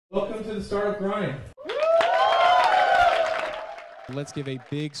Welcome to the Startup Grind. Let's give a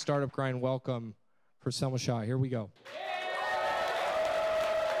big Startup Grind welcome for Semil Shah. Here we go.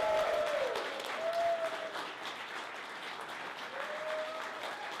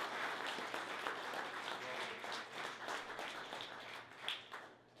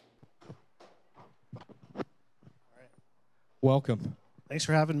 Welcome. Thanks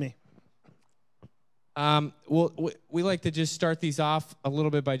for having me. Well, we like to just start these off a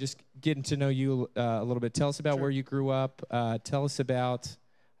little bit by just getting to know you a little bit. Tell us about where you grew up. Tell us about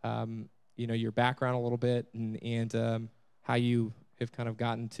your background a little bit and how you have kind of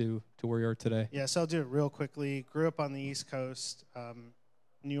gotten to where you are today. Yeah, so I'll do it real quickly. Grew up on the East Coast,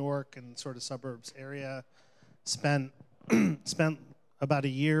 New York and sort of suburbs area. Spent about a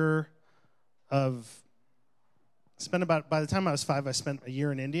year by the time I was 5, I spent a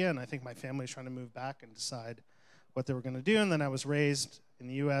year in India, and I think my family was trying to move back and decide what they were going to do. And then I was raised in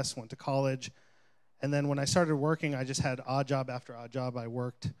the U.S., went to college. And then when I started working, I just had odd job after odd job. I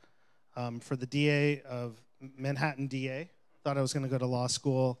worked for the DA of Manhattan DA. Thought I was going to go to law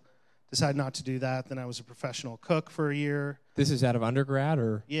school. Decided not to do that. Then I was a professional cook for a year. This is out of undergrad,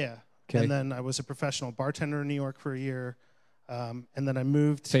 or? Yeah. Okay. And then I was a professional bartender in New York for a year. And then I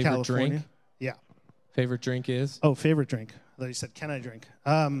moved to Favorite California. drink? Yeah. Favorite drink is? Oh, favorite drink. I thought you said, can I drink?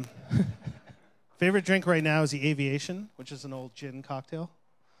 Favorite drink right now is the Aviation, which is an old gin cocktail.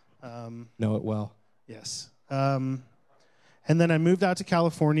 Know it well. Yes. And then I moved out to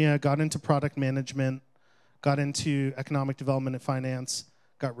California, got into product management, got into economic development and finance,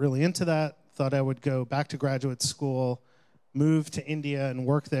 got really into that, thought I would go back to graduate school, moved to India and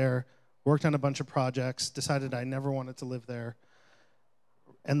work there, worked on a bunch of projects, decided I never wanted to live there,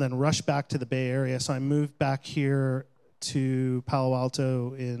 and then rushed back to the Bay Area. So I moved back here to Palo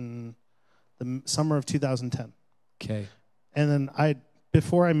Alto in the summer of 2010. Okay. And then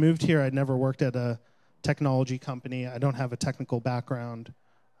before I moved here, I'd never worked at a technology company. I don't have a technical background.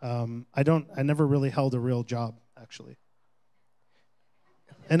 I never really held a real job, actually.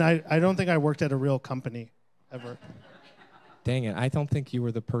 And I don't think I worked at a real company ever. Dang it. I don't think you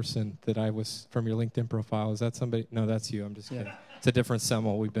were the person that I was from your LinkedIn profile. Is that somebody? No, that's you. I'm just kidding. It's a different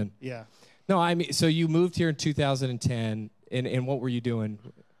Semil. We've been. Yeah. No, I mean, so you moved here in 2010, and what were you doing?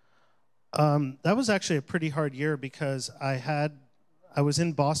 That was actually a pretty hard year because I was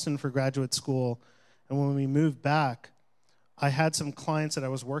in Boston for graduate school, and when we moved back, I had some clients that I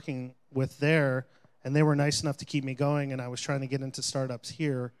was working with there, and they were nice enough to keep me going, and I was trying to get into startups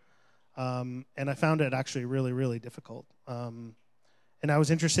here, and I found it actually really, really difficult. And I was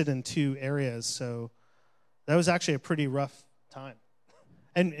interested in 2 areas, so that was actually a pretty rough time.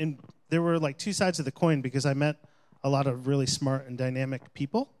 And there were like 2 sides of the coin because I met a lot of really smart and dynamic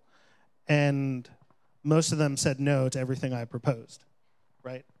people, and most of them said no to everything I proposed,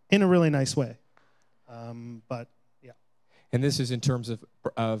 right? In a really nice way. But yeah. And this is in terms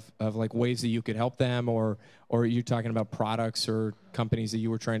of like ways that you could help them, or are you talking about products or companies that you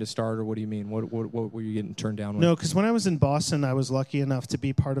were trying to start, or what do you mean? What were you getting turned down with? No, because when I was in Boston, I was lucky enough to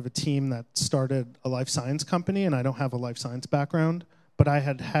be part of a team that started a life science company, and I don't have a life science background, but I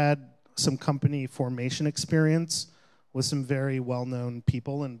had some company formation experience with some very well-known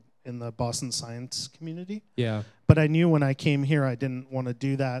people in the Boston science community. Yeah. But I knew when I came here, I didn't want to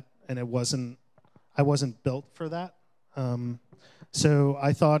do that, and I wasn't built for that. So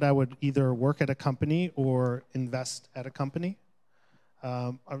I thought I would either work at a company or invest at a company.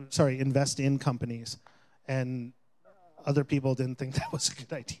 Invest in companies. And other people didn't think that was a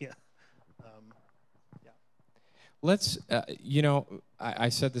good idea. Yeah. Let's, I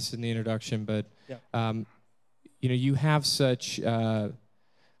said this in the introduction, but, Yeah. You have such,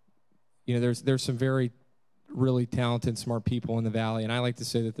 there's some very really talented, smart people in the Valley. And I like to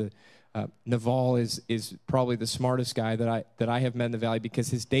say that Naval is probably the smartest guy that I have met in the Valley because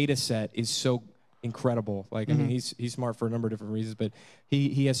his data set is so incredible. Like, I mean, he's smart for a number of different reasons, but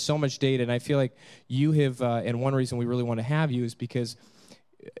he has so much data. And I feel like you have, and one reason we really want to have you is because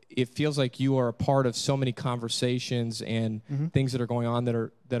it feels like you are a part of so many conversations and things that are going on that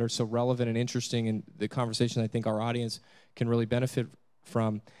are so relevant and interesting, and the conversation I think our audience can really benefit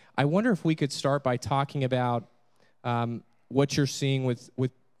from. I wonder if we could start by talking about what you're seeing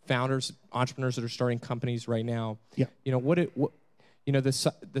with founders, entrepreneurs that are starting companies right now. Yeah.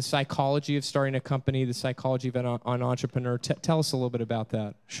 The psychology of starting a company, the psychology of an entrepreneur. Tell us a little bit about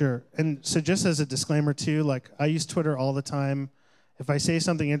that. Sure. And so just as a disclaimer too, like I use Twitter all the time. If I say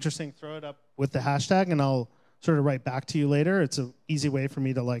something interesting, throw it up with the hashtag and I'll sort of write back to you later. It's an easy way for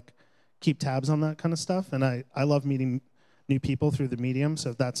me to like keep tabs on that kind of stuff. And I love meeting new people through the medium. So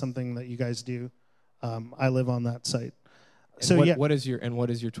if that's something that you guys do, I live on that site. What is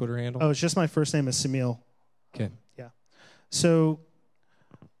your Twitter handle? Oh, it's just my first name is Semil. Okay. Yeah. So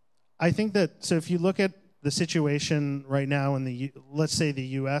I think that, so if you look at the situation right now in let's say the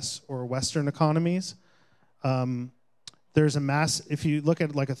U.S. or Western economies, there's if you look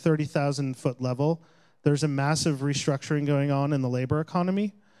at like a 30,000 foot level, there's a massive restructuring going on in the labor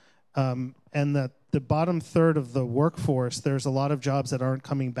economy. And that the bottom third of the workforce, there's a lot of jobs that aren't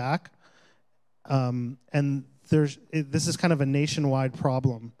coming back. And this is kind of a nationwide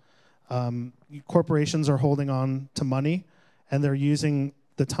problem. Corporations are holding on to money, and they're using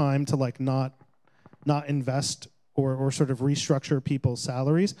the time to like not invest or sort of restructure people's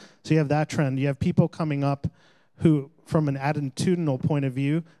salaries. So you have that trend. You have people coming up who, from an attitudinal point of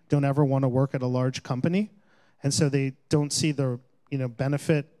view, don't ever want to work at a large company, and so they don't see the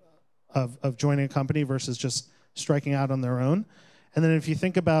benefit of joining a company versus just striking out on their own. And then if you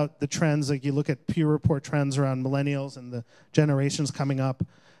think about the trends, like you look at Pew Report trends around millennials and the generations coming up,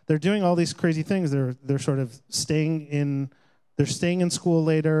 they're doing all these crazy things. They're sort of staying in school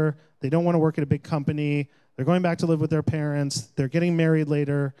later. They don't want to work at a big company. They're going back to live with their parents. They're getting married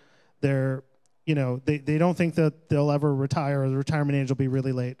later. They don't think that they'll ever retire, or the retirement age will be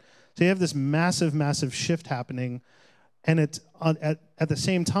really late. So you have this massive, massive shift happening. And it's at the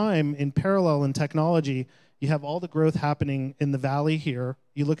same time, in parallel in technology, you have all the growth happening in the valley here.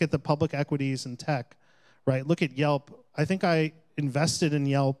 You look at the public equities in tech, right? Look at Yelp. I think I invested in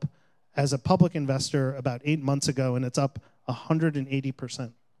Yelp as a public investor about 8 months ago, and it's up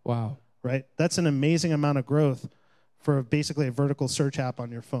 180%. Wow. Right? That's an amazing amount of growth for basically a vertical search app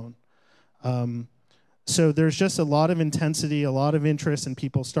on your phone. So there's just a lot of intensity, a lot of interest in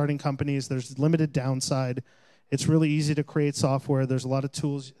people starting companies. There's limited downside. It's really easy to create software. There's a lot of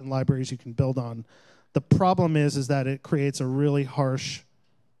tools and libraries you can build on. The problem is that it creates a really harsh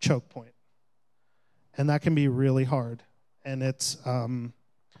choke point. And that can be really hard. And it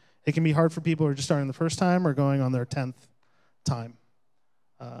can be hard for people who are just starting the first time or going on their 10th time.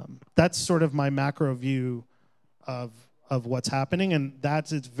 That's sort of my macro view of what's happening, and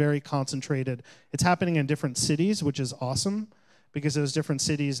it's very concentrated. It's happening in different cities, which is awesome, because those different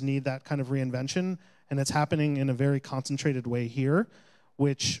cities need that kind of reinvention, and it's happening in a very concentrated way here,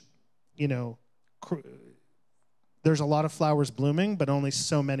 which, there's a lot of flowers blooming, but only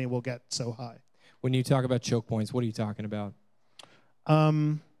so many will get so high. When you talk about choke points, what are you talking about?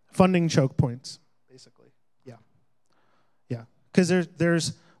 Funding choke points, basically. Yeah. Because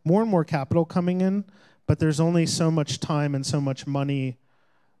there's more and more capital coming in, but there's only so much time and so much money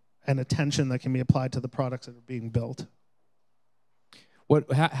and attention that can be applied to the products that are being built.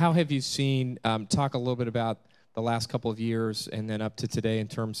 How have you seen, talk a little bit about the last couple of years and then up to today in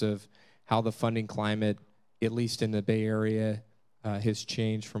terms of how the funding climate, at least in the Bay Area, has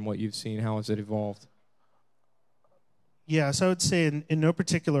changed from what you've seen? How has it evolved? Yeah, so I would say in no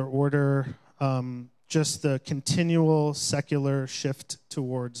particular order, just the continual secular shift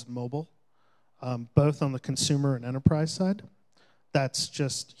towards mobile, both on the consumer and enterprise side. That's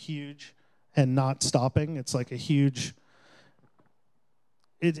just huge and not stopping. It's like a huge,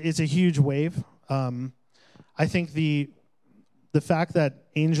 it's a huge wave. I think the fact that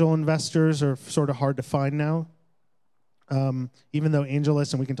angel investors are sort of hard to find now, even though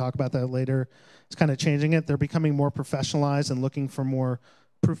AngelList, and we can talk about that later, is kind of changing it. They're becoming more professionalized and looking for more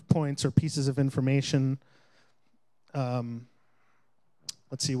proof points or pieces of information. Let's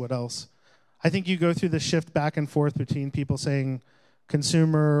see what else. I think you go through the shift back and forth between people saying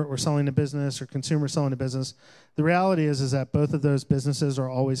consumer or selling a business or consumer selling a business. The reality is that both of those businesses are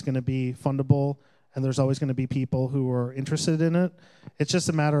always going to be fundable, and there's always going to be people who are interested in it. It's just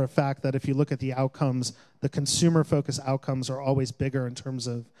a matter of fact that if you look at the outcomes, the consumer-focused outcomes are always bigger in terms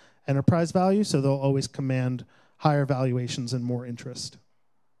of enterprise value, so they'll always command higher valuations and more interest.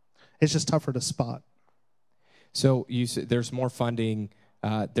 It's just tougher to spot. So you said there's more funding,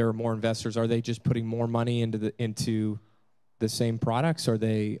 there are more investors. Are they just putting more money into the same products? Are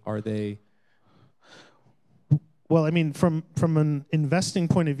they? Well, I mean, from an investing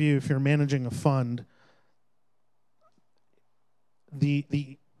point of view, if you're managing a fund,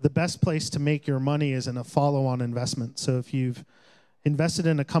 the best place to make your money is in a follow-on investment. So if you've invested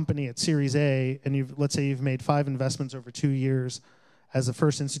in a company at Series A, and let's say you've made 5 investments over 2 years as the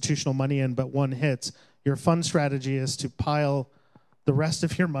first institutional money in, but one hits, your fund strategy is to pile the rest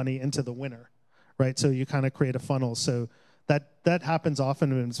of your money into the winner, right? So you kind of create a funnel. So that happens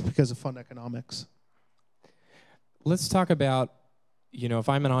often, and it's because of fund economics. Let's talk about, if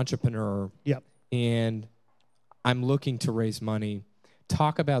I'm an entrepreneur and I'm looking to raise money,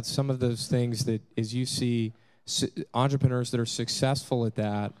 talk about some of those things that, as you see entrepreneurs that are successful at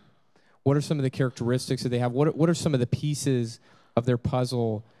that, What are some of the characteristics that they have? What are some of the pieces of their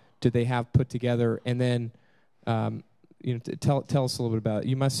puzzle do they have put together? And then, tell us a little bit about it.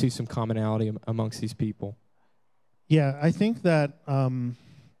 You must see some commonality amongst these people. Yeah, I think that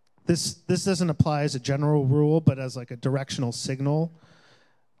this doesn't apply as a general rule, but as like a directional signal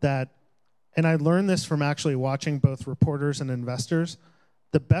that, and I learned this from actually watching both reporters and investors,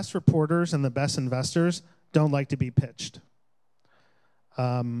 the best reporters and the best investors don't like to be pitched.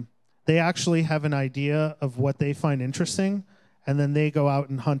 They actually have an idea of what they find interesting, and then they go out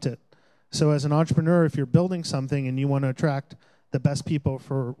and hunt it. So as an entrepreneur, if you're building something and you want to attract the best people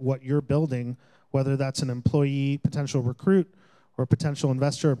for what you're building, whether that's an employee, potential recruit, or potential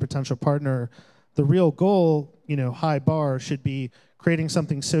investor or potential partner, the real goal, high bar, should be creating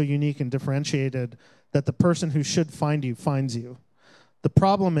something so unique and differentiated that the person who should find you finds you. The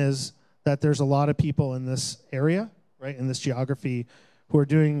problem is that there's a lot of people in this area, right, in this geography, who are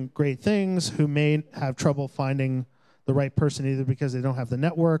doing great things, who may have trouble finding the right person either because they don't have the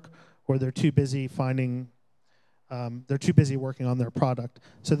network or they're too busy working on their product.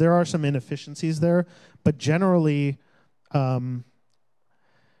 So there are some inefficiencies there, but generally,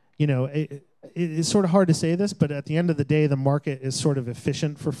 it's sort of hard to say this, but at the end of the day, the market is sort of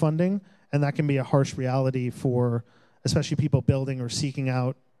efficient for funding, and that can be a harsh reality for especially people building or seeking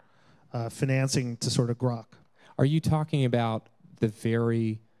out financing to sort of grok. Are you talking about the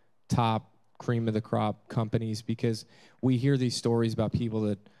very top cream of the crop companies? Because we hear these stories about people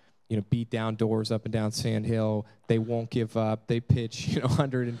that beat down doors up and down Sand Hill. They won't give up. They pitch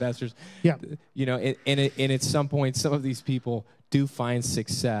 100 investors. Yeah. And at some point, some of these people do find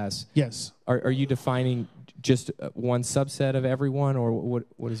success. Yes. Are you defining just one subset of everyone, or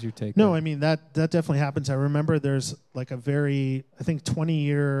what is your take? No, there? I mean, that definitely happens. I remember there's like a very, I think,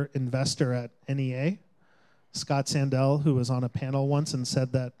 20-year investor at NEA, Scott Sandell, who was on a panel once and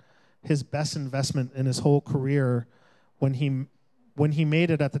said that his best investment in his whole career, when he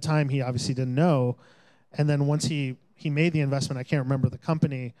made it at the time, he obviously didn't know. And then once he made the investment, I can't remember the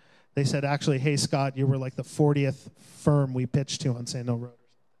company, they said, actually, hey, Scott, you were like the 40th firm we pitched to on Sand Hill Road.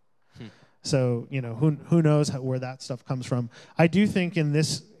 So, who knows where that stuff comes from. I do think in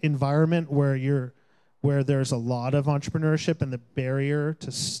this environment where there's a lot of entrepreneurship and the barrier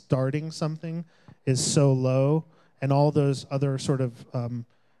to starting something is so low, and all those other sort of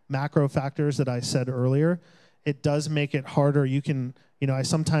macro factors that I said earlier, it does make it harder. You can, I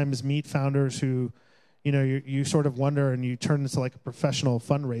sometimes meet founders who, you sort of wonder, and you turn into like a professional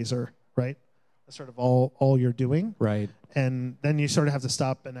fundraiser, right? That's sort of all you're doing. Right. And then you sort of have to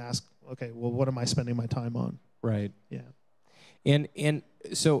stop and ask, okay, well, what am I spending my time on? Right. Yeah. And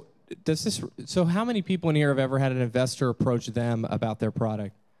so so how many people in here have ever had an investor approach them about their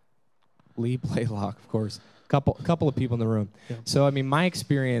product? Lee Blaylock, of course. Couple of people in the room. Yeah. So, I mean, my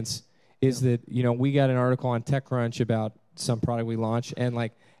experience is that, we got an article on TechCrunch about some product we launched, and I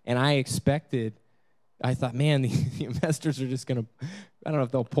thought, man, the investors are just going to, I don't know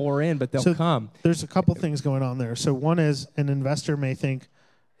if they'll pour in, but they'll come. There's a couple things going on there. So one is an investor may think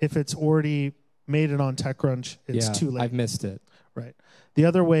if it's already made it on TechCrunch, it's too late. I've missed it. Right. The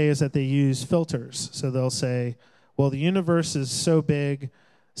other way is that they use filters. So they'll say, well, the universe is so big,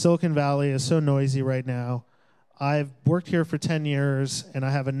 Silicon Valley is so noisy right now. I've worked here for 10 years, and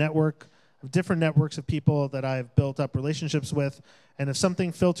I have a network of different networks of people that I've built up relationships with, and if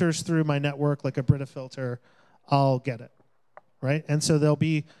something filters through my network, like a Brita filter, I'll get it, right? And so they'll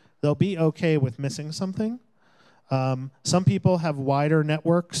be okay with missing something. Some people have wider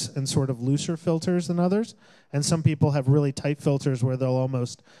networks and sort of looser filters than others, and some people have really tight filters where they'll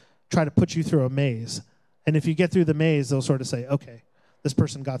almost try to put you through a maze. And if you get through the maze, they'll sort of say, okay, this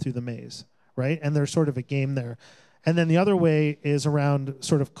person got through the maze, right? And there's sort of a game there. And then the other way is around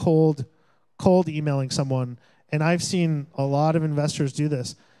sort of cold emailing someone. And I've seen a lot of investors do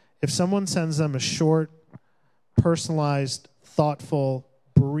this. If someone sends them a short, personalized, thoughtful,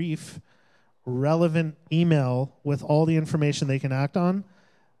 brief, relevant email with all the information they can act on,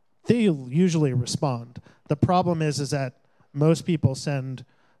 they'll usually respond. The problem is that most people send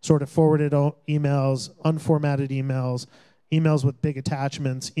sort of forwarded emails, unformatted emails, emails with big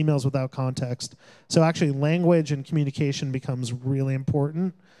attachments, emails without context. So actually language and communication becomes really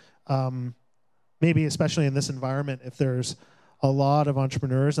important. Maybe especially in this environment, if there's a lot of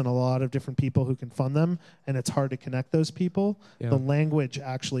entrepreneurs and a lot of different people who can fund them, and it's hard to connect those people, the language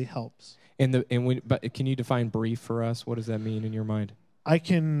actually helps. But can you define brief for us? What does that mean in your mind? I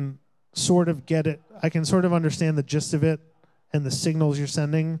can sort of get it. I can sort of understand the gist of it and the signals you're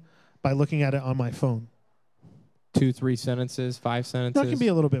sending by looking at it on my phone. 2, 3 sentences, 5 sentences? No, it can be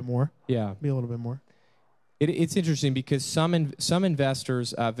a little bit more. Yeah. Be a little bit more. It's interesting because some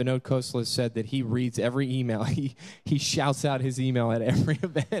investors, Vinod Khosla said that he reads every email. He shouts out his email at every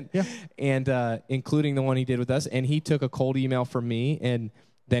event, Yeah. and including the one he did with us. And he took a cold email from me and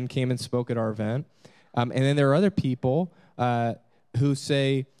then came and spoke at our event. And then there are other people who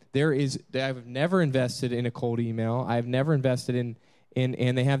say I've never invested in a cold email. I've never invested in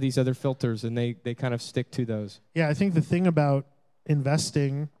and they have these other filters, and they kind of stick to those. Yeah, I think the thing about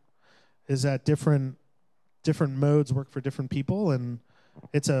investing is that different modes work for different people, and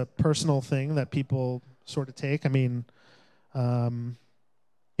it's a personal thing that people sort of take. I mean, some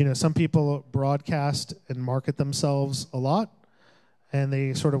people broadcast and market themselves a lot, and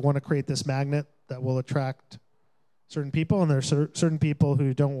they sort of want to create this magnet that will attract certain people, and there's certain people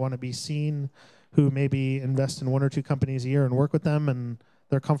who don't want to be seen, who maybe invest in 1 or 2 companies a year and work with them, and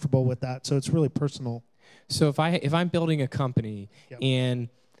they're comfortable with that. So it's really personal. So if I'm building a company, yep, and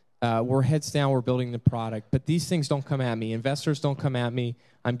we're heads down, we're building the product, but these things don't come at me. Investors don't come at me.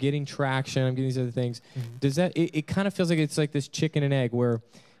 I'm getting traction. I'm getting these other things. Mm-hmm. Does that? It kind of feels like it's like this chicken and egg, where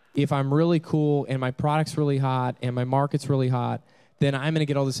if I'm really cool and my product's really hot and my market's really hot, then I'm going to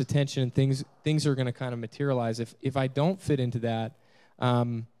get all this attention and things are going to kind of materialize. If I don't fit into that,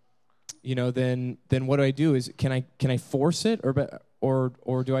 then what do I do? Can I force it,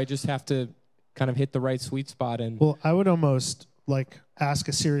 or do I just have to kind of hit the right sweet spot? And well, I would almost ask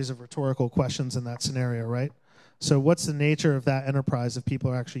a series of rhetorical questions in that scenario, right? So what's the nature of that enterprise if people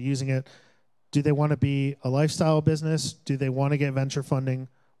are actually using it? Do they want to be a lifestyle business? Do they want to get venture funding?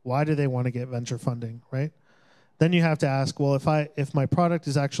 Why do they want to get venture funding, right? Then you have to ask, well, if my product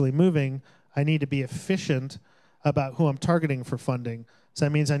is actually moving, I need to be efficient about who I'm targeting for funding. So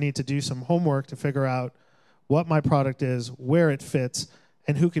that means I need to do some homework to figure out what my product is, where it fits,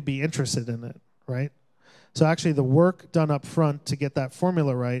 and who could be interested in it, right? So actually the work done up front to get that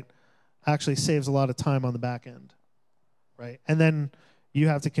formula right actually saves a lot of time on the back end, right? And then you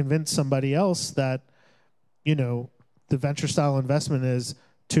have to convince somebody else that, the venture style investment is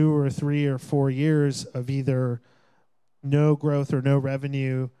 2 or 3 or 4 years of either no growth or no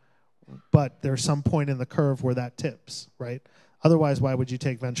revenue, but there's some point in the curve where that tips, right? Otherwise, why would you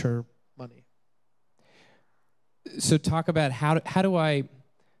take venture money? So talk about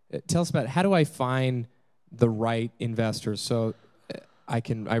tell us about how do I find the right investors? So I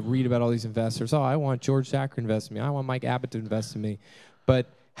read about all these investors. Oh, I want George Zachar to invest in me. I want Mike Abbott to invest in me. But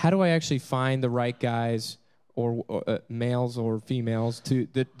how do I actually find the right guys, or males or females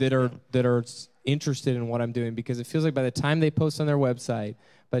that are interested in what I'm doing? Because it feels like by the time they post on their website,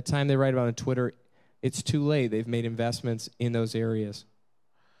 by the time they write about it on Twitter, it's too late. They've made investments in those areas.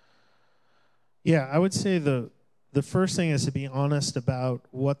 Yeah, I would say the first thing is to be honest about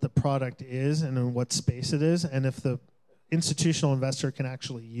what the product is and in what space it is, and if the institutional investor can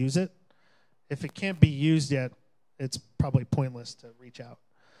actually use it. If it can't be used yet, it's probably pointless to reach out.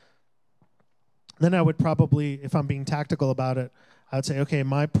 Then I would probably, if I'm being tactical about it, I would say, okay,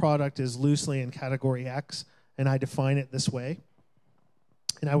 my product is loosely in category X, and I define it this way.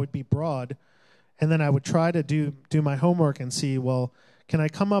 And I would be broad. And then I would try to do my homework and see, well, can I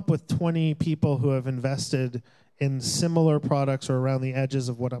come up with 20 people who have invested in similar products or around the edges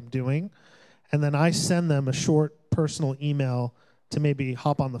of what I'm doing? And then I send them a short personal email to maybe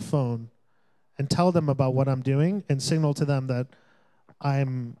hop on the phone and tell them about what I'm doing and signal to them that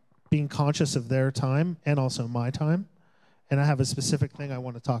I'm being conscious of their time and also my time, and I have a specific thing I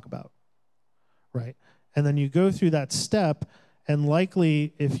want to talk about, right? And then you go through that step, and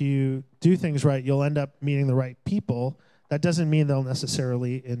likely if you do things right, you'll end up meeting the right people. That doesn't mean they'll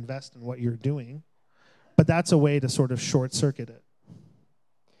necessarily invest in what you're doing, but that's a way to sort of short-circuit it.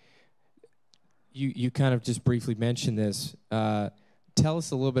 You kind of just briefly mentioned this. Tell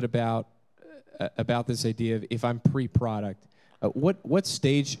us a little bit about this idea of if I'm pre-product. What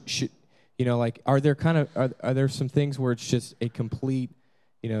stage should, are there some things where it's just a complete,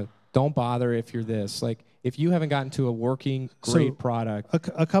 don't bother if you're this, if you haven't gotten to a working great product.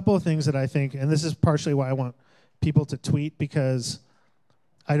 A couple of things that I think, and this is partially why I want people to tweet, because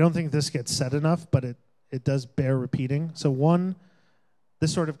I don't think this gets said enough, but it does bear repeating. So one,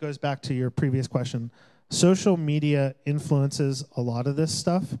 this sort of goes back to your previous question. Social media influences a lot of this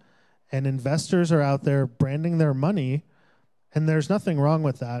stuff, and investors are out there branding their money, and there's nothing wrong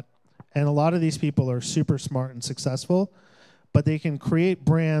with that. And a lot of these people are super smart and successful, but they can create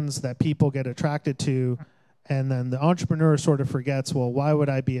brands that people get attracted to, and then the entrepreneur sort of forgets, well, why would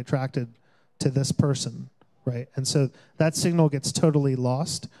I be attracted to this person, right? And so that signal gets totally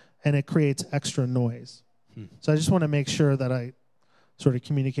lost, and it creates extra noise. So I just want to make sure that I sort of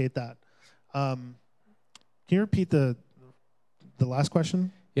communicate that. Can you repeat the last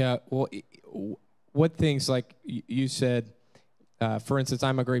question? Yeah, well, what things, like you said, for instance,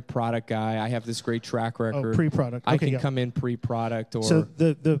 I'm a great product guy. I have this great track record. Oh, pre-product. I Okay, can yeah. come in pre-product, or So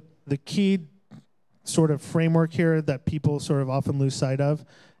the key sort of framework here that people sort of often lose sight of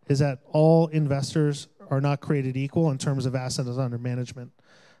is that all investors are not created equal in terms of assets under management.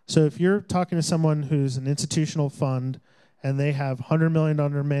 So if you're talking to someone who's an institutional fund and they have $100 million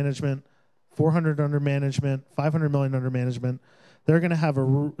under management, $400 under management, $500 million under management, they're going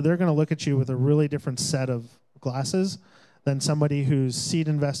to look at you with a really different set of glasses than somebody who's seed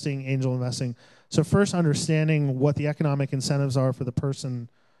investing, angel investing. So first, understanding what the economic incentives are for the person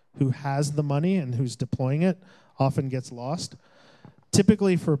who has the money and who's deploying it often gets lost.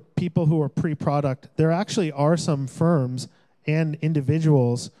 Typically, for people who are pre-product, there actually are some firms and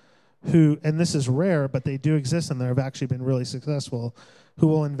individuals who, and this is rare, but they do exist and they have actually been really successful, who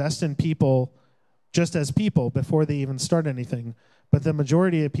will invest in people just as people before they even start anything. But the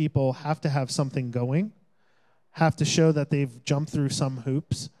majority of people have to have something going, have to show that they've jumped through some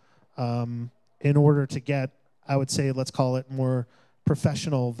hoops in order to get, I would say, let's call it more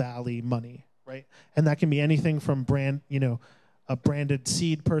professional valley money, right? And that can be anything from a branded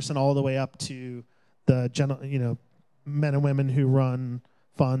seed person all the way up to the men and women who run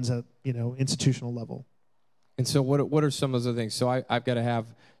funds at institutional level. And so what are some of the things? So I've got to have,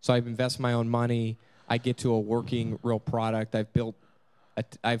 so I invest my own money. I get to a working real product.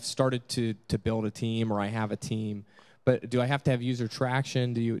 I've started to build a team, or I have a team. But do I have to have user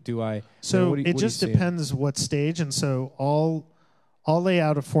traction? So it just depends what stage. And so I'll lay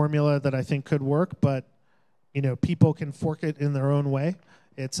out a formula that I think could work, but people can fork it in their own way.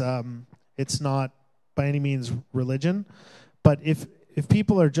 It's not by any means religion. But if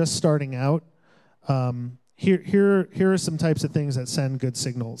people are just starting out, here are some types of things that send good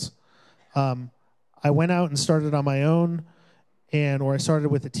signals. I went out and started on my own, or I started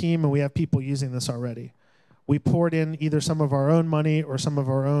with a team, and we have people using this already. We poured in either some of our own money or some of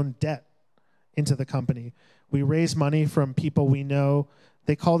our own debt into the company. We raise money from people we know.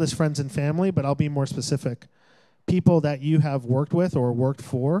 They call this friends and family, but I'll be more specific. People that you have worked with or worked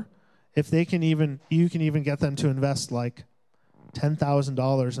for, if you can even get them to invest like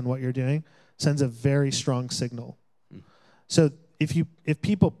 $10,000 in what you're doing, sends a very strong signal. So if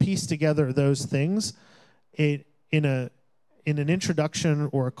people piece together those things, in an introduction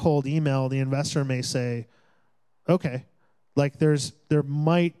or a cold email, the investor may say, okay, like there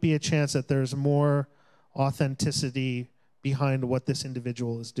might be a chance that there's more authenticity behind what this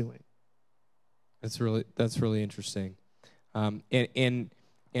individual is doing. That's really interesting, and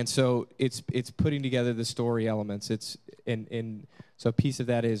so it's putting together the story elements. So a piece of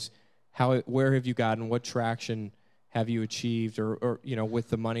that is where have you gotten, what traction have you achieved, or with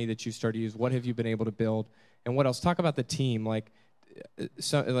the money that you started to use, what have you been able to build, and what else? Talk about the team. Like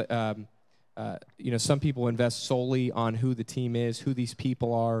some people invest solely on who the team is, who these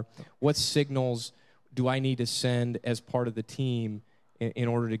people are. What signals do I need to send as part of the team in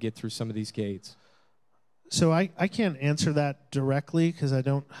order to get through some of these gates? So I can't answer that directly because I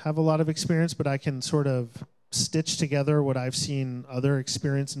don't have a lot of experience, but I can sort of stitch together what I've seen other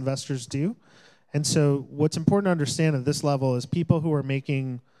experienced investors do. And so what's important to understand at this level is people who are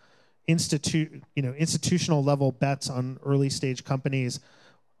making institutional level bets on early stage companies,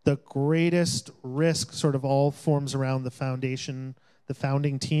 the greatest risk sort of all forms around the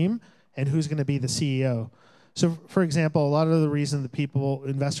founding team, and who's going to be the CEO. So, for example, a lot of the reason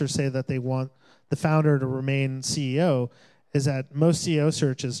investors say that they want the founder to remain CEO is that most CEO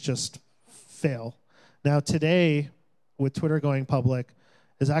searches just fail. Now, today, with Twitter going public,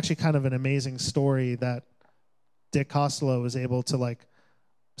 is actually kind of an amazing story that Dick Costolo was able to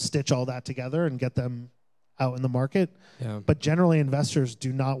stitch all that together and get them out in the market. Yeah. But generally, investors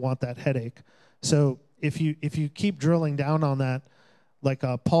do not want that headache. So if you keep drilling down on that,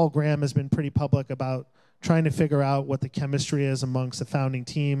 Paul Graham has been pretty public about trying to figure out what the chemistry is amongst the founding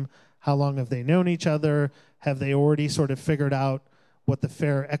team. How long have they known each other? Have they already sort of figured out what the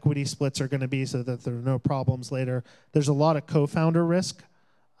fair equity splits are going to be so that there are no problems later? There's a lot of co-founder risk.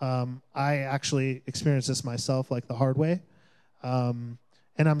 I actually experienced this myself, the hard way. And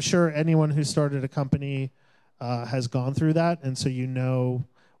I'm sure anyone who started a company has gone through that, and so you know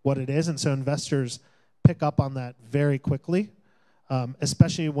what it is. And so investors pick up on that very quickly,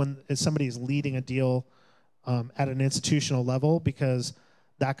 especially when somebody is leading a deal at an institutional level, because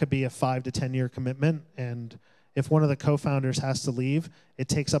that could be a 5 to 10 year commitment. And if one of the co-founders has to leave, it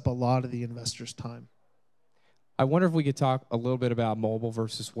takes up a lot of the investor's time. I wonder if we could talk a little bit about mobile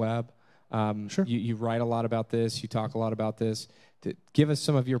versus web. Sure. You write a lot about this. You talk a lot about this. Give us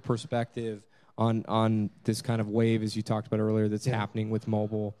some of your perspective on this kind of wave, as you talked about earlier, that's happening with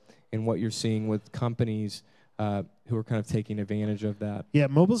mobile, and what you're seeing with companies who are kind of taking advantage of that. Yeah,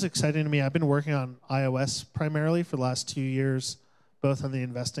 mobile's exciting to me. I've been working on iOS primarily for the last 2 years, both on the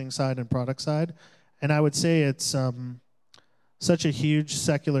investing side and product side. And I would say it's such a huge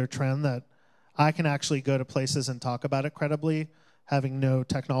secular trend that I can actually go to places and talk about it credibly, having no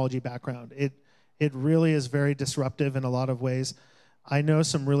technology background. It really is very disruptive in a lot of ways. I know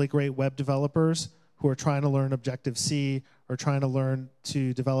some really great web developers who are trying to learn Objective-C or trying to learn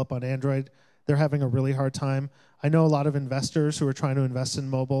to develop on Android. They're having a really hard time. I know a lot of investors who are trying to invest in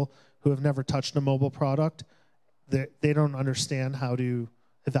mobile who have never touched a mobile product. They don't understand how to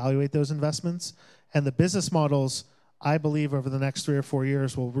evaluate those investments. And the business models, I believe, over the next 3 or 4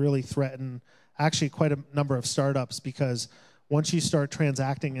 years will really threaten actually quite a number of startups, because once you start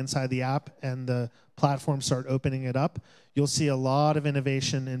transacting inside the app and the platforms start opening it up, you'll see a lot of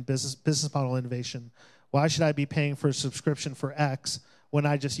innovation in business model innovation. Why should I be paying for a subscription for X when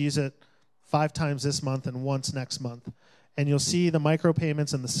I just use it 5 times this month and once next month? And you'll see the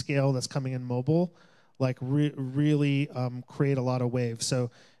micropayments and the scale that's coming in mobile like really create a lot of waves. So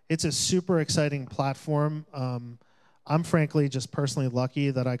it's a super exciting platform. I'm frankly just personally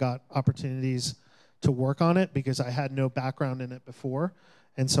lucky that I got opportunities to work on it because I had no background in it before.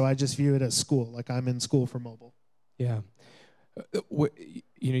 And so I just view it as school, like I'm in school for mobile. Yeah.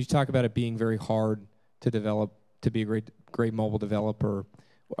 You talk about it being very hard to develop, to be a great mobile developer.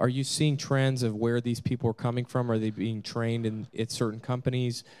 Are you seeing trends of where these people are coming from? Are they being trained at certain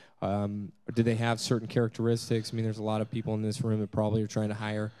companies? Or do they have certain characteristics? I mean, there's a lot of people in this room that probably are trying to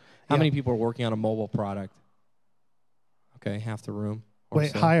hire. How many people are working on a mobile product? Okay, half the room.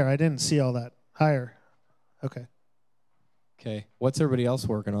 Wait, so. Hire. I didn't see all that. Hire. Okay. Okay. What's everybody else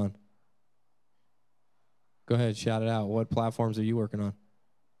working on? Go ahead, shout it out. What platforms are you working on?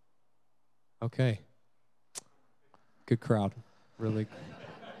 Okay. Good crowd. Really.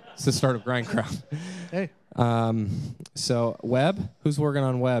 It's the start of Grind Crowd. Hey. So web? Who's working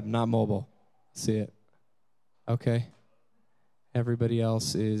on web, not mobile? See it. Okay. Everybody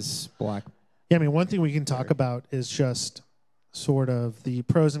else is black. Yeah, I mean, one thing we can talk about is just sort of the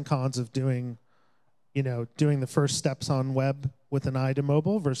pros and cons of doing the first steps on web with an eye to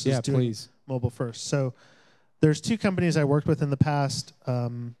mobile versus doing mobile first. So there's 2 companies I worked with in the past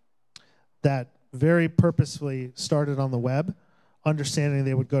that very purposefully started on the web, understanding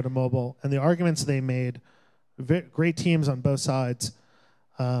they would go to mobile. And the arguments they made, great teams on both sides,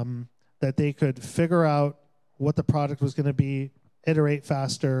 that they could figure out what the product was going to be, iterate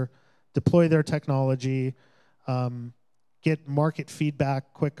faster, deploy their technology, get market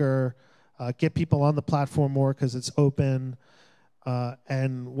feedback quicker, get people on the platform more because it's open.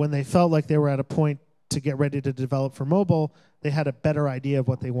 And when they felt like they were at a point to get ready to develop for mobile, they had a better idea of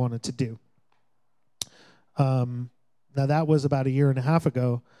what they wanted to do. Now, that was about 1.5 years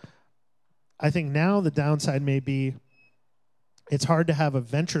ago. I think now the downside may be it's hard to have a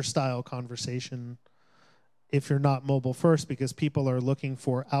venture-style conversation if you're not mobile first because people are looking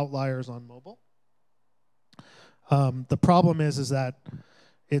for outliers on mobile. The problem is that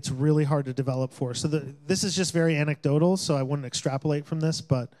it's really hard to develop for. So this is just very anecdotal, so I wouldn't extrapolate from this,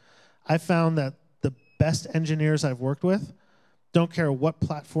 but I found that the best engineers I've worked with don't care what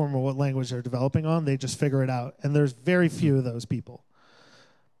platform or what language they're developing on, they just figure it out. And there's very few of those people.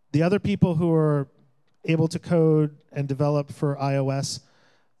 The other people who are able to code and develop for iOS,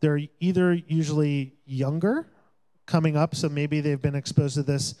 they're either usually younger, coming up, so maybe they've been exposed to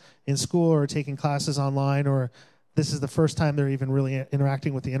this in school or taking classes online, or this is the first time they're even really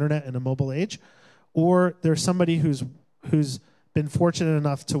interacting with the internet in a mobile age, or there's somebody who's been fortunate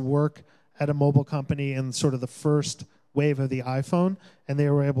enough to work at a mobile company in sort of the first wave of the iPhone, and they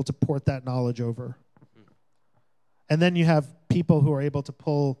were able to port that knowledge over. And then you have people who are able to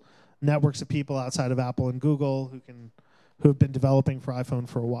pull networks of people outside of Apple and Google who have been developing for iPhone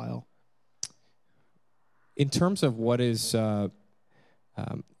for a while. In terms of what is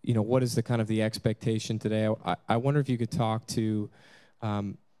what is the kind of the expectation today? I wonder if you could talk to,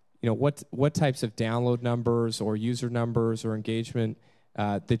 what types of download numbers or user numbers or engagement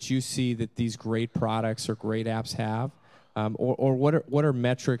that you see that these great products or great apps have, or what are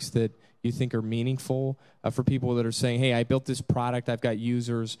metrics that you think are meaningful for people that are saying, hey, I built this product, I've got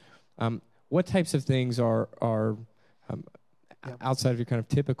users. What types of things are outside of your kind of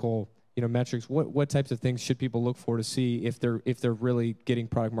typical metrics? What types of things should people look for to see if they're really getting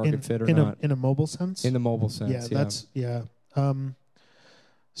product market fit or not? In a mobile sense? In the mobile sense,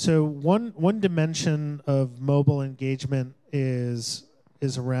 So one dimension of mobile engagement is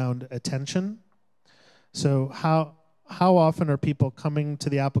around attention. So how often are people coming to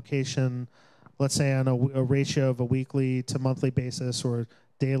the application, let's say on a ratio of a weekly to monthly basis or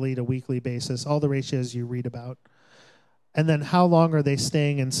daily to weekly basis, all the ratios you read about. And then how long are they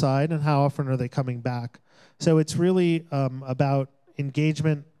staying inside and how often are they coming back? So it's really about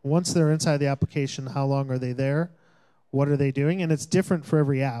engagement. Once they're inside the application, how long are they there? What are they doing? And it's different for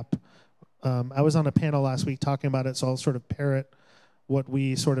every app. I was on a panel last week talking about it, so I'll sort of parrot what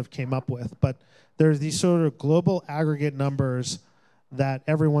we sort of came up with. But there's these sort of global aggregate numbers that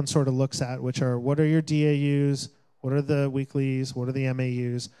everyone sort of looks at, which are what are your DAUs, what are the weeklies, what are the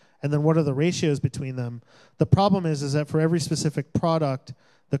MAUs, and then what are the ratios between them. The problem is that for every specific product,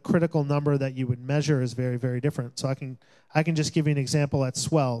 the critical number that you would measure is very, very different. So I can just give you an example at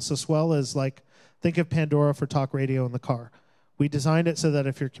Swell. So Swell is like, think of Pandora for talk radio in the car. We designed it so that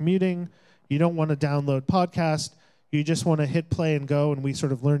if you're commuting, you don't want to download podcast, you just want to hit play and go, and we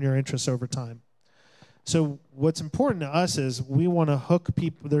sort of learn your interests over time. So what's important to us is we want to hook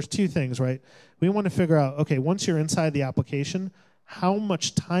people. There's two things, right? We want to figure out, okay, once you're inside the application, how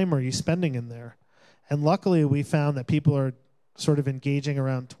much time are you spending in there? And luckily, we found that people are sort of engaging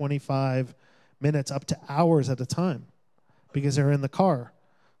around 25 minutes up to hours at a time because they're in the car.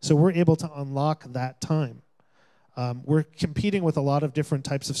 So we're able to unlock that time. We're competing with a lot of different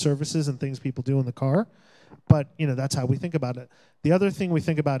types of services and things people do in the car, but that's how we think about it. The other thing we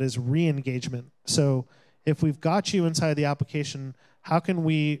think about is re-engagement. So if we've got you inside the application, how can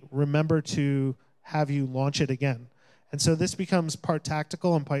we remember to have you launch it again? And so this becomes part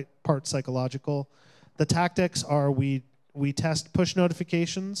tactical and part psychological. The tactics are we test push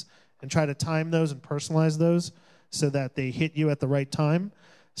notifications and try to time those and personalize those so that they hit you at the right time.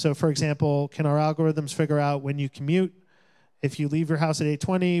 So, for example, can our algorithms figure out when you commute, if you leave your house at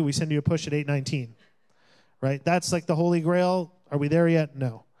 8:20, we send you a push at 8:19, right? That's like the holy grail. Are we there yet?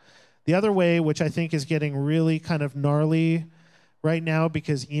 No. The other way, which I think is getting really kind of gnarly right now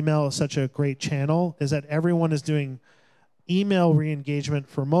because email is such a great channel, is that everyone is doing email re-engagement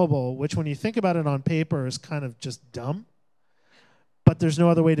for mobile, which when you think about it on paper is kind of just dumb. But there's no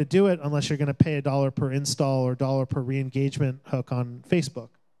other way to do it unless you're going to pay $1 per install or $1 per re-engagement hook on Facebook.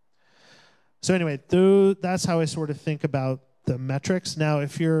 So anyway, that's how I sort of think about the metrics. Now,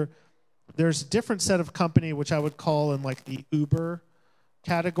 there's a different set of company, which I would call in like the Uber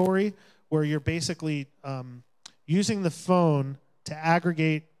category, where you're basically using the phone to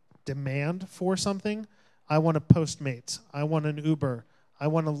aggregate demand for something. I want a Postmates. I want an Uber. I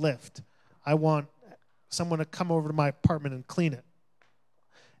want a Lyft. I want someone to come over to my apartment and clean it.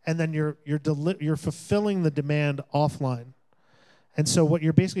 And then you're fulfilling the demand offline. And so what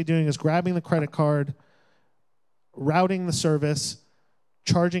you're basically doing is grabbing the credit card, routing the service,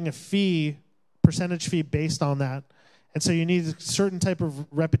 charging a fee, percentage fee based on that. And so you need a certain type of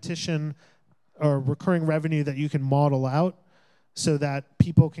repetition or recurring revenue that you can model out so that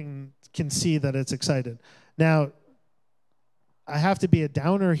people can see that it's excited. Now, I have to be a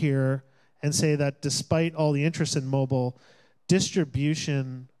downer here and say that despite all the interest in mobile,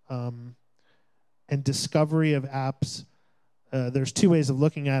 distribution and discovery of apps, there's two ways of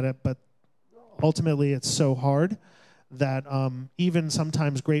looking at it, but ultimately it's so hard that even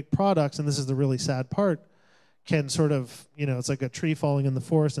sometimes great products, and this is the really sad part, can sort of, it's like a tree falling in the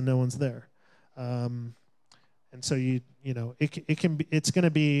forest and no one's there. And so it's going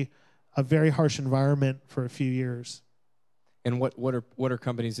to be a very harsh environment for a few years. And what are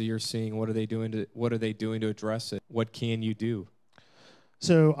companies that you're seeing? What are they doing to address it? What can you do?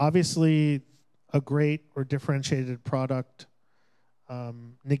 So obviously, a great or differentiated product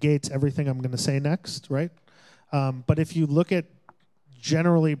negates everything I'm going to say next, right? But if you look at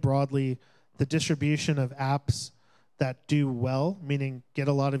generally broadly the distribution of apps that do well, meaning get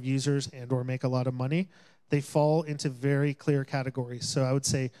a lot of users and or make a lot of money, they fall into very clear categories. So I would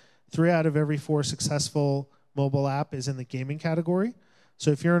say 3 out of every 4 successful mobile app is in the gaming category. So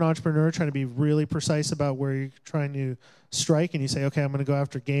if you're an entrepreneur trying to be really precise about where you're trying to strike and you say, okay, I'm going to go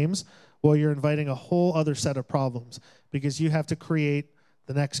after games, well, you're inviting a whole other set of problems because you have to create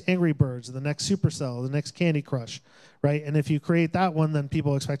the next Angry Birds, the next Supercell, the next Candy Crush, right? And if you create that one, then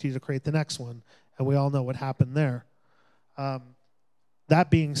people expect you to create the next one. And we all know what happened there. That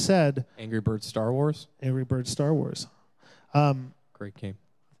being said... Angry Birds Star Wars? Angry Birds Star Wars. Great game.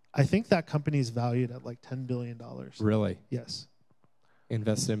 I think that company's valued at like $10 billion. Really? Yes.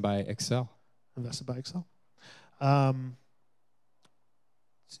 Invested in by Excel. Invested by Excel.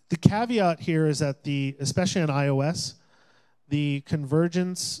 The caveat here is that especially on iOS, the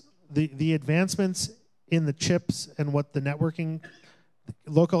convergence, the advancements in the chips and what the networking,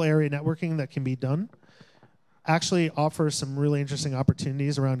 local area networking that can be done actually offers some really interesting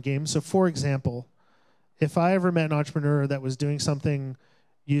opportunities around games. So for example, if I ever met an entrepreneur that was doing something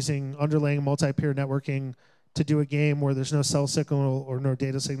using underlying multi-peer networking to do a game where there's no cell signal or no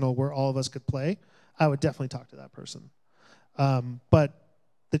data signal where all of us could play, I would definitely talk to that person. But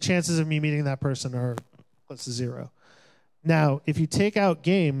the chances of me meeting that person are close to zero. Now, if you take out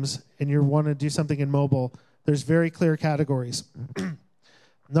games and you want to do something in mobile, there's very clear categories.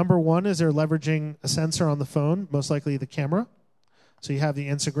 Number one is they're leveraging a sensor on the phone, most likely the camera. So you have the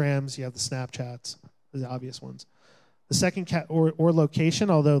Instagrams, you have the Snapchats, the obvious ones. The second or location,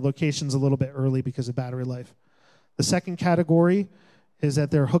 although location's a little bit early because of battery life. The second category is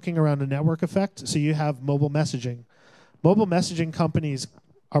that they're hooking around a network effect. So you have mobile messaging. Mobile messaging companies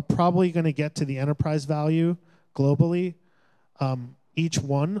are probably going to get to the enterprise value globally, each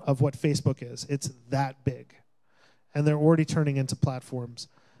one of what Facebook is. It's that big. And they're already turning into platforms.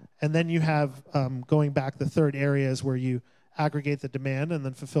 And then you have, going back, the third area is where you aggregate the demand and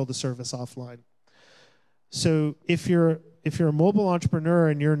then fulfill the service offline. So if you're a mobile entrepreneur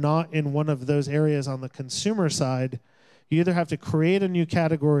and you're not in one of those areas on the consumer side, you either have to create a new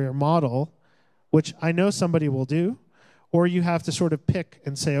category or model, which I know somebody will do, or you have to sort of pick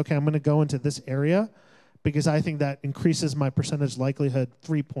and say, okay, I'm going to go into this area because I think that increases my percentage likelihood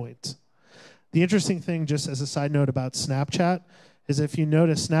 3 points. The interesting thing, just as a side note about Snapchat, is if you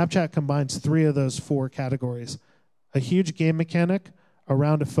notice, Snapchat combines 3 of those 4 categories. A huge game mechanic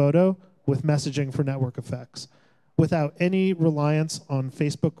around a photo with messaging for network effects without any reliance on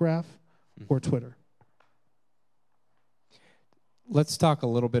Facebook Graph or Twitter. Let's talk a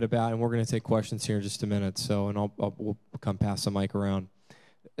little bit about, and we're going to take questions here in just a minute, so, and we'll come pass the mic around.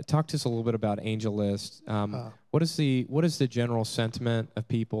 Talk to us a little bit about AngelList. What is the general sentiment of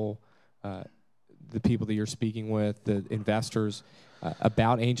people, the people that you're speaking with, the investors,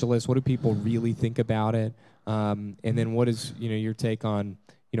 about AngelList? What do people really think about it? And then what is your take on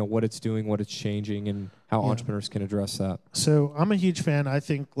what it's doing, what it's changing, and how entrepreneurs can address that? So I'm a huge fan. I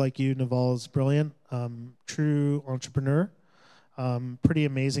think, like you, Naval is brilliant, true entrepreneur, pretty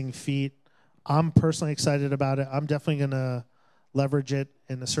amazing feat. I'm personally excited about it. I'm definitely going to leverage it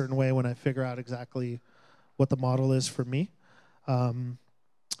in a certain way when I figure out exactly what the model is for me. I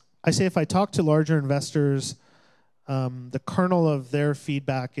say if I talk to larger investors, the kernel of their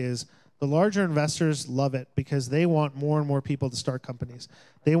feedback is the larger investors love it because they want more and more people to start companies.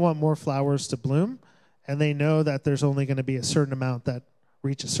 They want more flowers to bloom, and they know that there's only going to be a certain amount that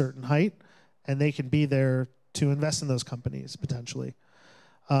reach a certain height, and they can be there to invest in those companies, potentially.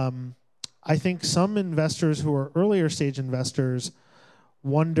 I think some investors who are earlier stage investors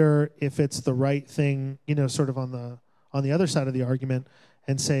wonder if it's the right thing, sort of on the other side of the argument,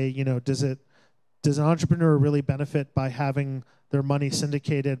 and say, does an entrepreneur really benefit by having their money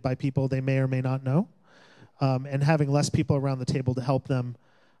syndicated by people they may or may not know, and having less people around the table to help them?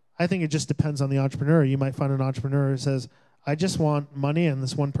 I think it just depends on the entrepreneur. You might find an entrepreneur who says, I just want money and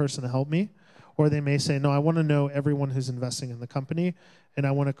this one person to help me. Or they may say, no, I want to know everyone who's investing in the company, and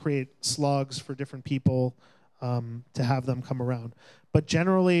I want to create slogs for different people to have them come around. But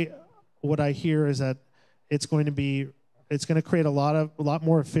generally, what I hear is that it's going to create a lot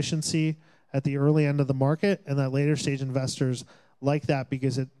more efficiency at the early end of the market, and that later stage investors like that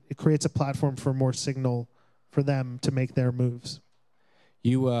because it creates a platform for more signal for them to make their moves.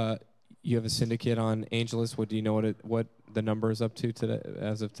 You have a syndicate on AngelList. What do you know what the number is up to today,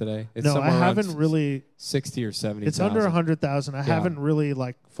 as of today? It's no, I haven't really 60 or 70. It's under 100,000. I haven't really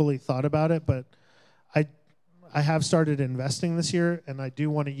fully thought about it, but I have started investing this year, and I do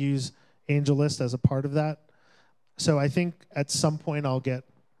want to use AngelList as a part of that. So I think at some point I'll get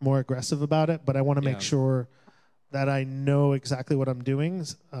more aggressive about it, but I want to make sure that I know exactly what I'm doing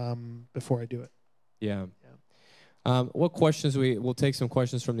before I do it. Yeah. What questions we'll take some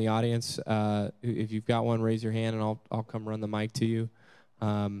questions from the audience. If you've got one, raise your hand, and I'll come run the mic to you.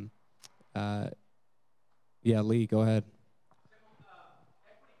 Lee, go ahead.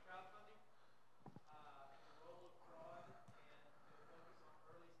 Equity crowdfunding, the role of fraud, and the focus on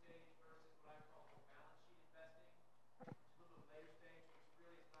early stage versus what I call balance sheet investing, a little later stage, which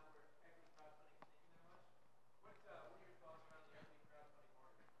really is not where equity crowdfunding is thinking that much. What are your thoughts around the equity crowdfunding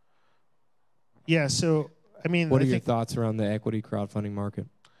market? Yeah, so what are your thoughts around the equity crowdfunding market?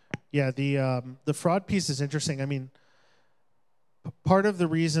 Yeah, the fraud piece is interesting. I mean, part of the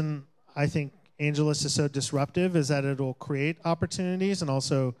reason I think AngelList is so disruptive is that it'll create opportunities and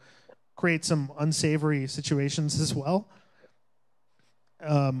also create some unsavory situations as well.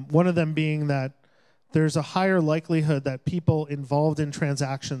 One of them being that there's a higher likelihood that people involved in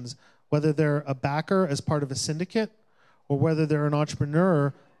transactions, whether they're a backer as part of a syndicate or whether they're an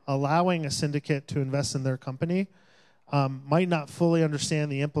entrepreneur allowing a syndicate to invest in their company, might not fully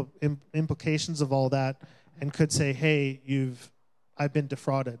understand the implications of all that and could say, hey, I've been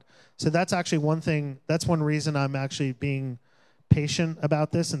defrauded. So that's actually one thing. That's one reason I'm actually being patient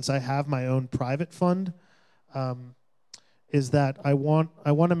about this, since I have my own private fund. Is that I want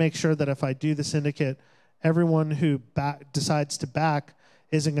to make sure that if I do the syndicate, everyone who decides to back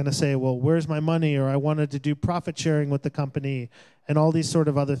isn't going to say, well, where's my money? Or I wanted to do profit sharing with the company, and all these sort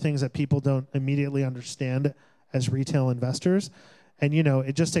of other things that people don't immediately understand as retail investors. And, you know,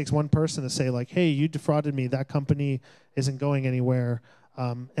 it just takes one person to say, like, hey, you defrauded me. That company isn't going anywhere.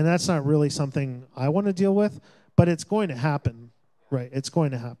 And that's not really something I want to deal with, but it's going to happen, right? It's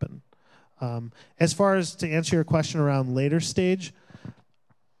going to happen. As far as to answer your question around later stage,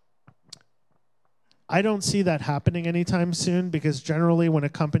 I don't see that happening anytime soon, because generally when a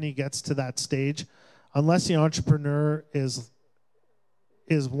company gets to that stage, unless the entrepreneur is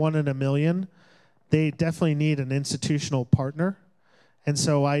one in a million, they definitely need an institutional partner. And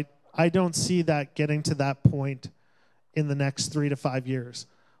so I don't see that getting to that point in the next 3 to 5 years.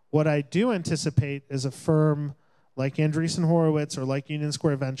 What I do anticipate is a firm like Andreessen Horowitz or like Union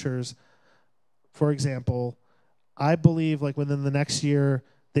Square Ventures, for example. I believe like within the next year,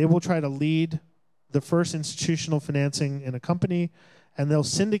 they will try to lead the first institutional financing in a company, and they'll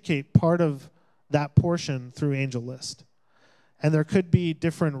syndicate part of that portion through AngelList. And there could be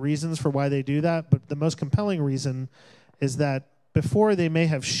different reasons for why they do that, but the most compelling reason is that before they may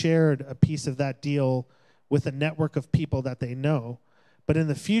have shared a piece of that deal with a network of people that they know, but in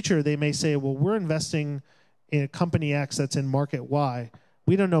the future they may say, well, we're investing in a company X that's in market Y.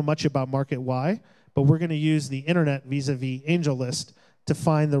 We don't know much about market Y, but we're going to use the internet vis-a-vis AngelList to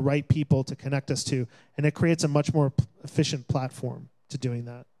find the right people to connect us to, and it creates a much more efficient platform to doing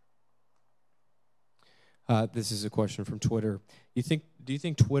that. This is a question from Twitter. Do you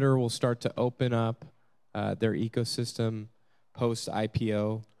think Twitter will start to open up their ecosystem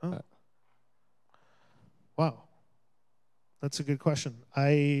post-IPO? Oh. Wow. That's a good question.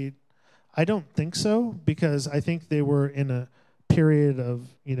 I don't think so, because I think they were in a period of,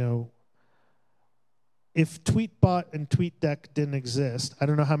 you know, if Tweetbot and TweetDeck didn't exist, I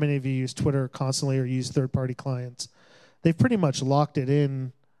don't know how many of you use Twitter constantly or use third-party clients. They've pretty much locked it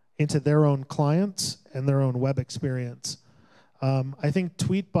into their own clients and their own web experience. I think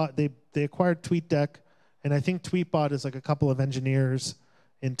Tweetbot, they acquired TweetDeck, and I think Tweetbot is like a couple of engineers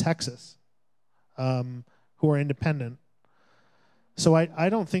in Texas who are independent. So I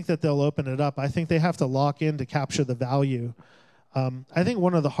don't think that they'll open it up. I think they have to lock in to capture the value. I think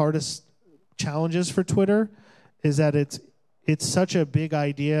one of the hardest challenges for Twitter is that it's such a big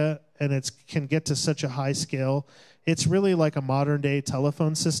idea and it can get to such a high scale. It's really like a modern day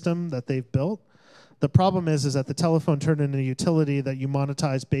telephone system that they've built. The problem is that the telephone turned into a utility that you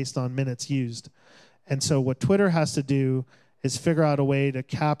monetize based on minutes used. And so what Twitter has to do is figure out a way to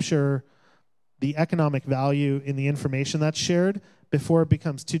capture the economic value in the information that's shared before it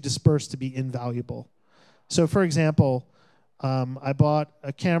becomes too dispersed to be invaluable. So for example, I bought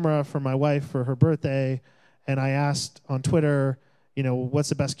a camera for my wife for her birthday, and I asked on Twitter, you know, what's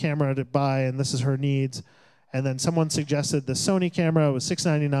the best camera to buy, and this is her needs. And then someone suggested the Sony camera. It was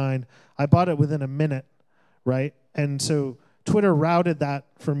 $699. I bought it within a minute, right? And so Twitter routed that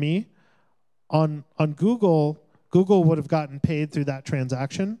for me. On Google, Google would have gotten paid through that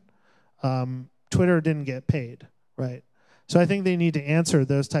transaction. Twitter didn't get paid, right? So I think they need to answer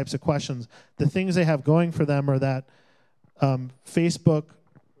those types of questions. The things they have going for them are that Facebook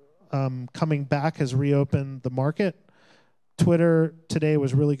coming back has reopened the market. Twitter today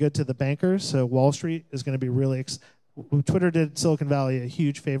was really good to the bankers, so Wall Street is going to be really... Twitter did Silicon Valley a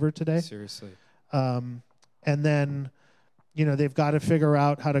huge favor today. Seriously. And then, you know, they've got to figure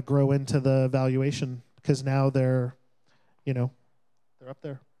out how to grow into the valuation, because now they're, you know, they're up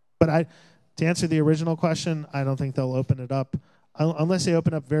there. But to answer the original question, I don't think they'll open it up. Unless they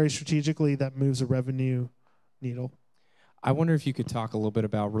open up very strategically, that moves a revenue needle. I wonder if you could talk a little bit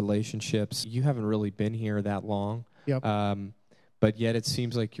about relationships. You haven't really been here that long. Yep. But yet it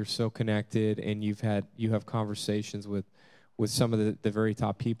seems like you're so connected, and you have conversations with some of the very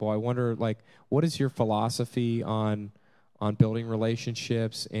top people. I wonder, like, what is your philosophy on building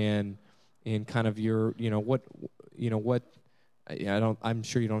relationships and kind of your, I'm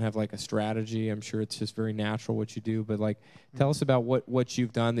sure you don't have like a strategy. I'm sure it's just very natural what you do. But like, tell us about what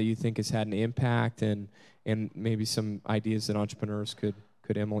you've done that you think has had an impact, and maybe some ideas that entrepreneurs could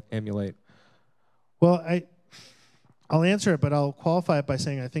emulate. Well, I'll answer it, but I'll qualify it by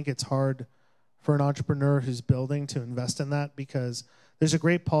saying I think it's hard for an entrepreneur who's building to invest in that, because there's a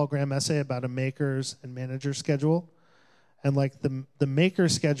great Paul Graham essay about a maker's and manager's schedule. And like the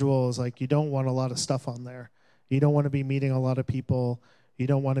maker's schedule is like, you don't want a lot of stuff on there. You don't want to be meeting a lot of people. You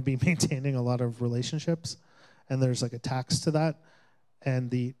don't want to be maintaining a lot of relationships. And there's like a tax to that.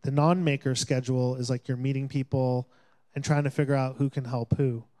 And the non-maker schedule is like you're meeting people and trying to figure out who can help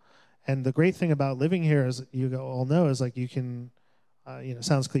who. And the great thing about living here, as you all know, is like you can,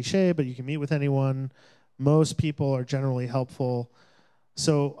 sounds cliche, but you can meet with anyone. Most people are generally helpful.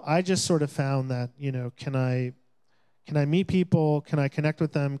 So I just sort of found that, can I meet people? Can I connect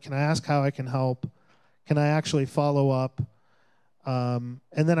with them? Can I ask how I can help? Can I actually follow up? And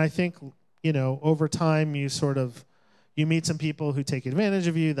then I think, over time you meet some people who take advantage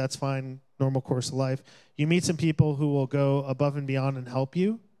of you. That's fine, normal course of life. You meet some people who will go above and beyond and help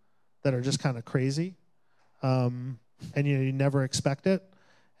you that are just kind of crazy. And you never expect it.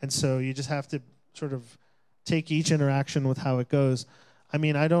 And so you just have to sort of take each interaction with how it goes. I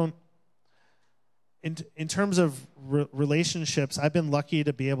mean, in terms of relationships, I've been lucky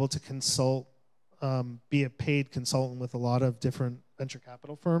to be able to consult, be a paid consultant with a lot of different venture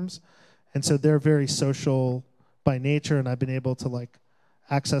capital firms. And so they're very social by nature, and I've been able to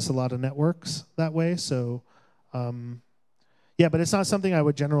access a lot of networks that way. So, but it's not something I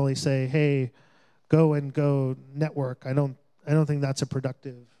would generally say, hey, go network. I don't think that's a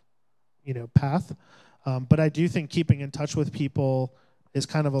productive, path. But I do think keeping in touch with people is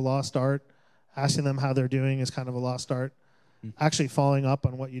kind of a lost art. Asking them how they're doing is kind of a lost art. Actually following up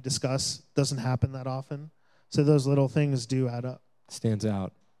on what you discuss doesn't happen that often. So those little things do add up. Stands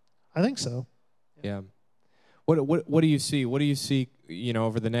out. I think so. Yeah. What do you see? What do you see,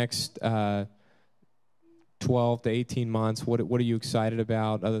 over the next 12 to 18 months? What are you excited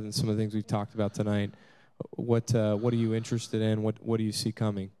about other than some of the things we've talked about tonight? What are you interested in? What do you see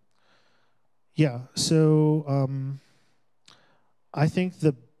coming? Yeah. So I think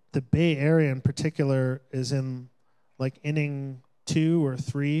the Bay Area in particular is in inning 2 or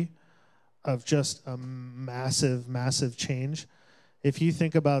 3 of just a massive, massive change. If you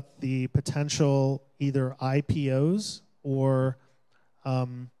think about the potential either IPOs or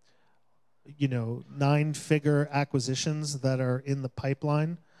 9-figure acquisitions that are in the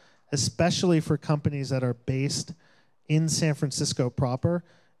pipeline, especially for companies that are based in San Francisco proper,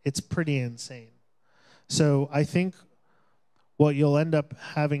 it's pretty insane. So I think what you'll end up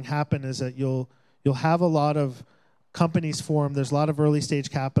having happen is that you'll have a lot of companies form. There's a lot of early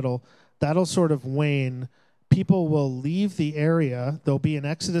stage capital. That'll sort of wane. People will leave the area. There'll be an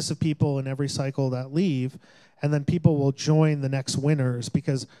exodus of people in every cycle that leave, and then people will join the next winners,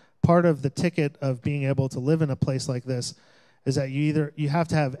 because part of the ticket of being able to live in a place like this is that you have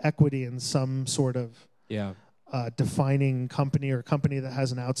to have equity in some sort of defining company or company that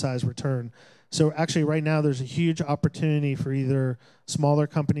has an outsized return. So actually right now there's a huge opportunity for either smaller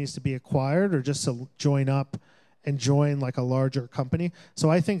companies to be acquired or just to join up and join a larger company. So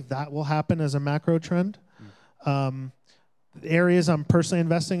I think that will happen as a macro trend. The areas I'm personally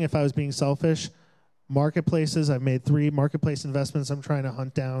investing, if I was being selfish, marketplaces. I've made 3 marketplace investments. I'm trying to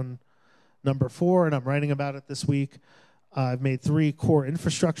hunt down number 4, and I'm writing about it this week. I've made 3 core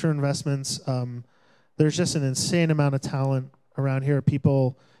infrastructure investments. There's just an insane amount of talent around here,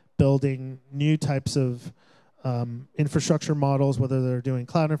 people building new types of infrastructure models, whether they're doing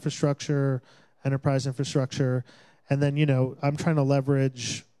cloud infrastructure, enterprise infrastructure. And then, I'm trying to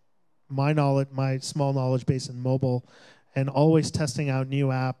leverage my knowledge, my small knowledge base in mobile, and always testing out new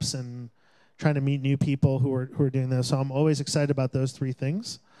apps and trying to meet new people who are doing this. So I'm always excited about those 3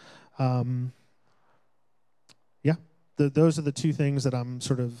 things. Those are the 2 things that I'm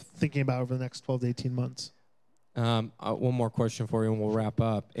sort of thinking about over the next 12 to 18 months. One more question for you, and we'll wrap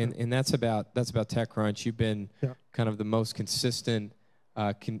up. And that's about TechCrunch. You've been kind of the most consistent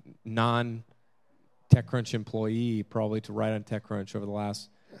non-TechCrunch employee probably to write on TechCrunch over the last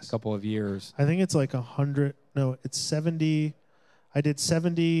couple of years. I think it's like 100. No, it's 70. I did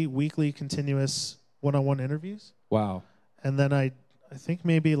 70 weekly continuous one-on-one interviews. Wow. And then I think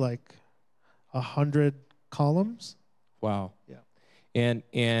maybe 100 columns. Wow. Yeah.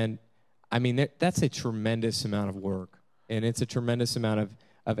 And I mean, that's a tremendous amount of work, and it's a tremendous amount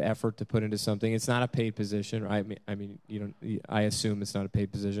of effort to put into something. It's not a paid position. I mean, I assume it's not a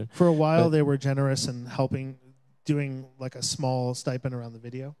paid position. For a while, they were generous in doing a small stipend around the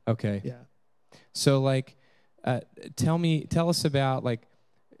video. Okay. Yeah. So tell us about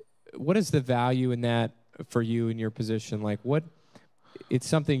what is the value in that for you in your position? It's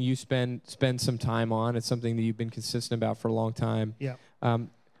something you spend some time on. It's something that you've been consistent about for a long time. Yeah.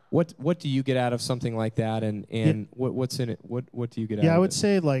 What do you get out of something like that, and what's in it? What do you get out of it? Yeah, I would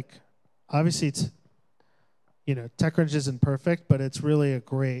say obviously it's TechCrunch isn't perfect, but it's really a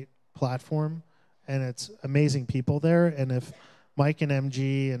great platform, and it's amazing people there. And if Mike and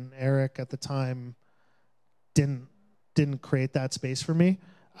MG and Eric at the time didn't create that space for me,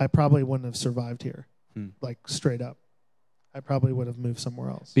 I probably wouldn't have survived here, straight up. I probably would have moved somewhere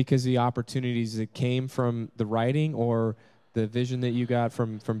else. Because the opportunities that came from the writing, or the vision that you got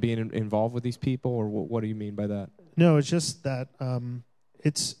from being involved with these people, or what do you mean by that? No, it's just that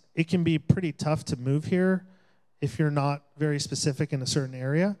it can be pretty tough to move here if you're not very specific in a certain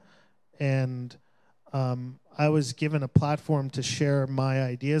area. And I was given a platform to share my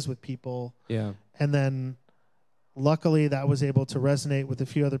ideas with people. Yeah. And then luckily that was able to resonate with a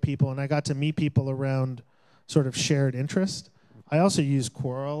few other people, and I got to meet people around sort of shared interest. I also use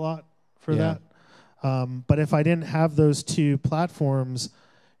Quora a lot for that. But if I didn't have those two platforms,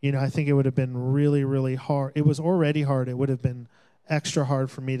 I think it would have been really, really hard. It was already hard. It would have been extra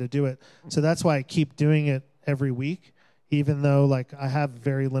hard for me to do it. So that's why I keep doing it every week, even though like I have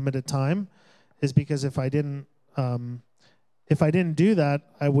very limited time, is because if I didn't do that,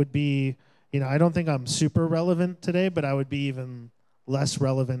 I would be, I don't think I'm super relevant today, but I would be even less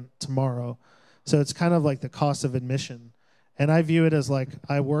relevant tomorrow. So it's kind of like the cost of admission. And I view it as like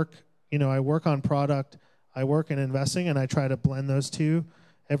I work on product, I work in investing, and I try to blend those two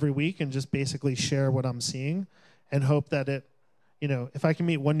every week and just basically share what I'm seeing and hope that if I can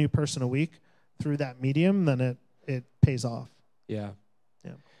meet one new person a week through that medium, then it pays off. Yeah.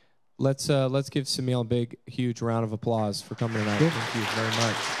 Yeah. Let's give Semil a big, huge round of applause for coming tonight. Thank you very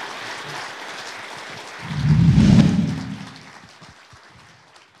much.